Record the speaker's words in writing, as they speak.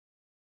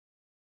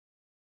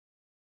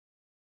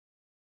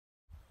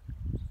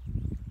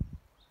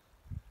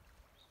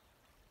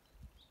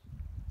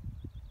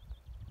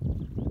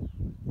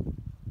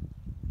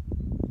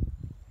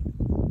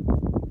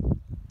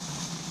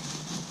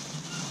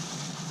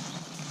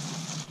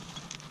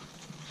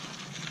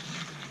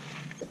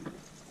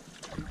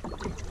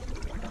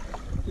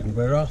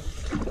we're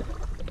off.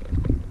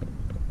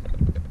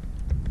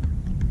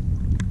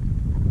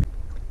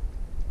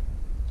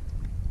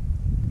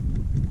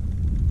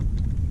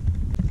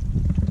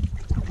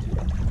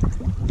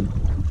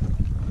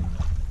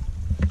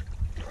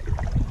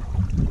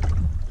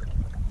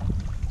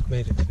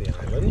 Made it to the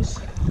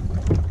islands.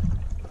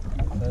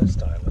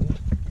 First island.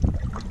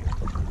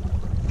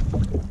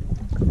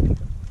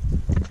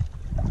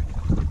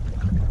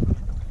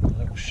 A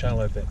little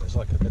shallow bit, there's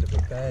like a bit of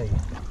a bay.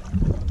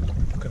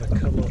 I'm going to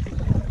come up,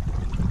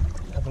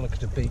 have a look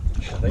at a beach,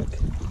 I think.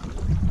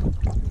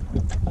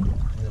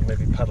 And then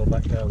maybe paddle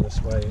back down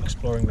this way,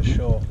 exploring the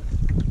shore.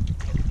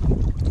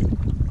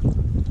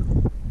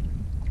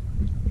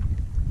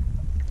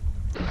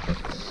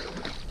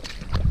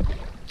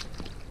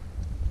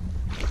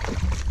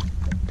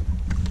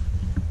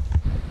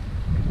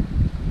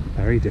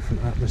 Very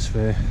different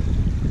atmosphere.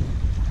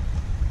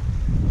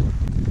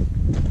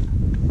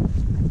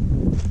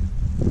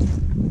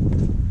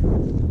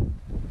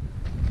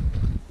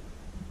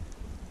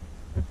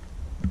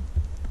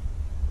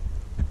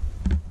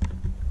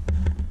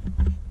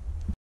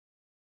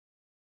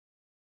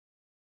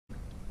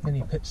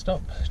 Mini pit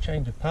stop,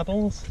 change of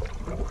paddles.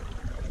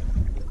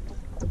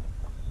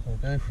 We'll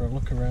go for a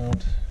look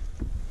around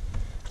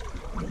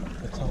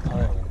the top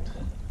island.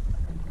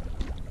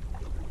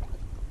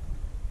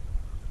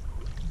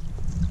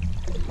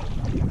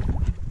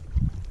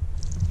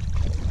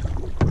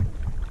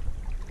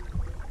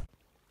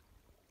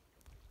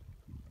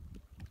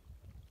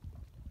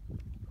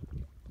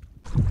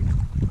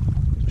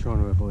 Trying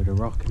to avoid a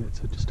rock and it's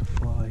just a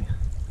fly.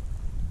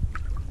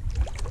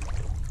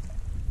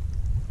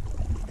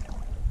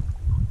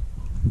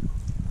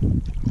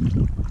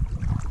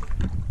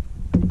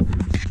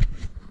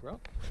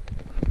 Rock.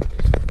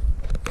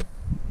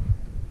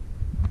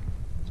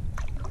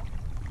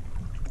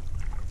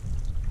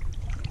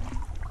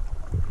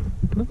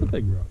 Another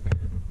big rock.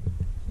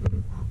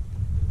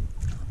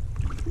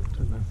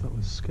 Don't know if that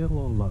was skill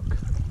or luck.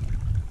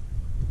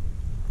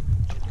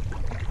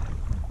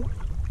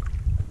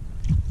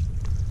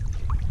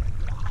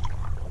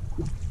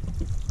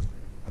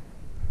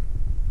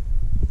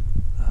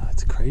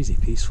 Crazy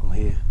peaceful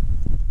here.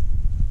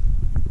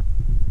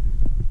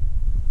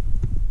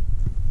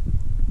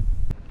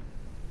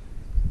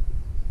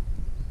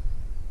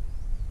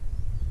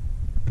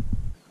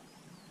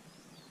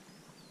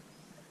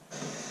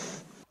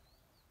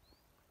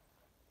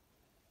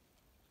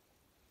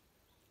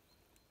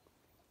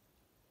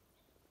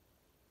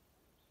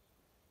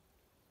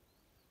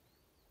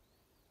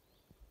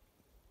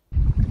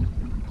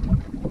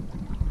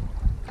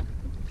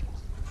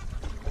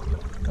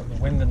 Got the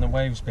wind and the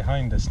waves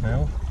behind us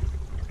now.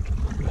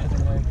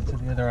 Heading over to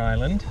the other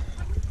island.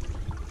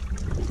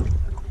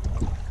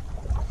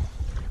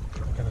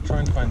 I'm going to try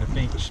and find a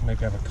beach,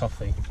 maybe have a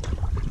coffee,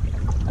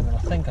 and then I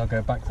think I'll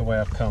go back the way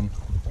I've come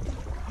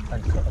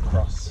and cut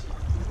across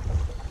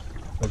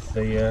with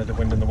the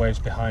wind and the waves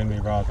behind me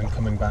rather than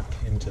coming back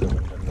into the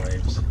wind and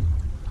waves,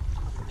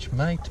 which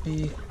might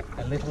be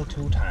a little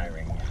too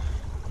tiring.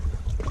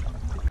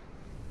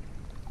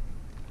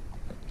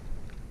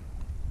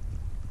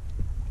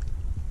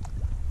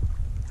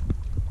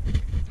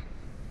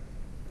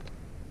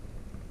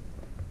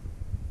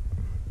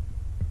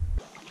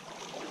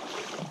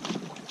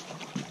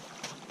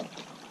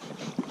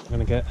 I'm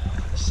going to get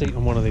a seat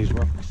on one of these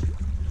rocks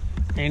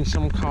and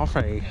some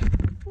coffee.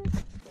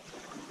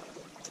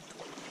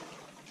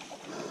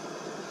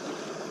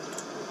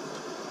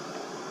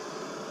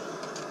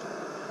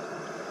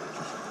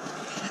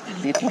 A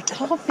little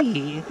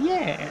coffee,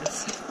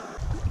 yes.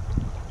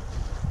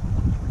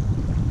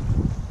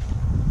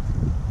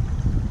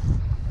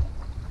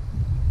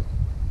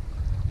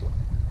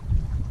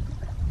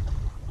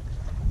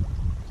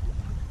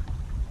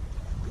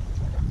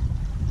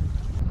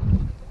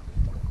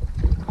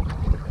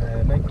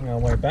 Making our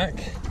way back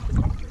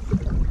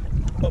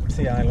up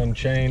the island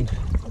chain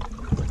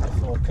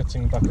before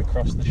cutting back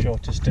across the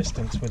shortest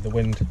distance with the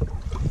wind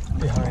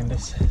behind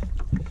us.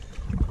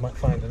 Might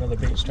find another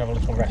beach to have a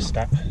little rest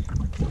at.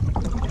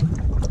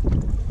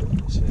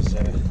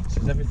 This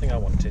is everything I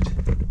wanted.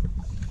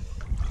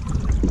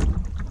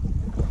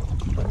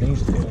 My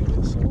knees are feeling a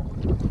bit sore.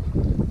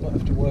 Might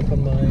have to work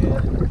on my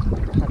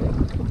padding.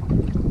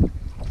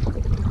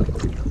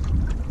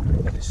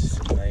 But this is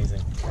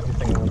amazing.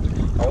 Everything I wanted.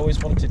 I always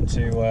wanted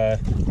to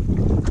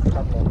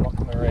paddle on Loch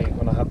Maree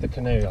when I had the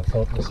canoe. I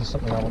thought this is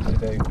something I want to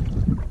do.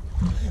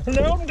 And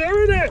now I'm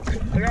doing it!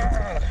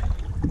 Yeah.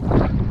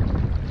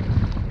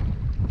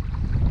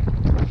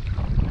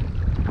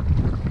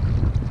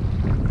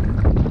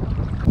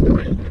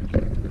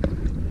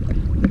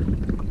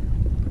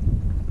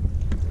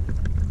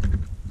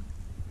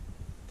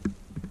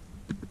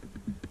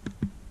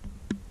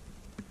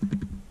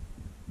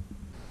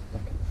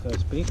 Back at the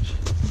first beach.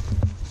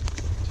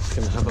 Just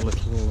going to have a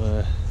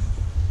little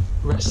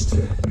rest.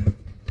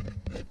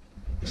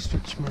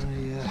 Stretch my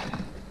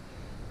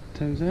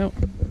toes out.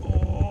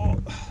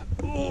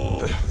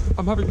 Oh,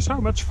 I'm having so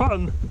much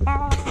fun.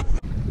 Ah.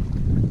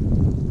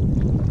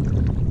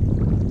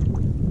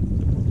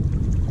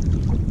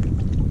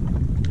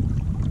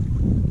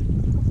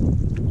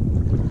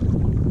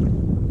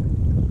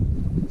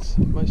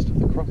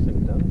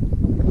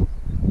 done.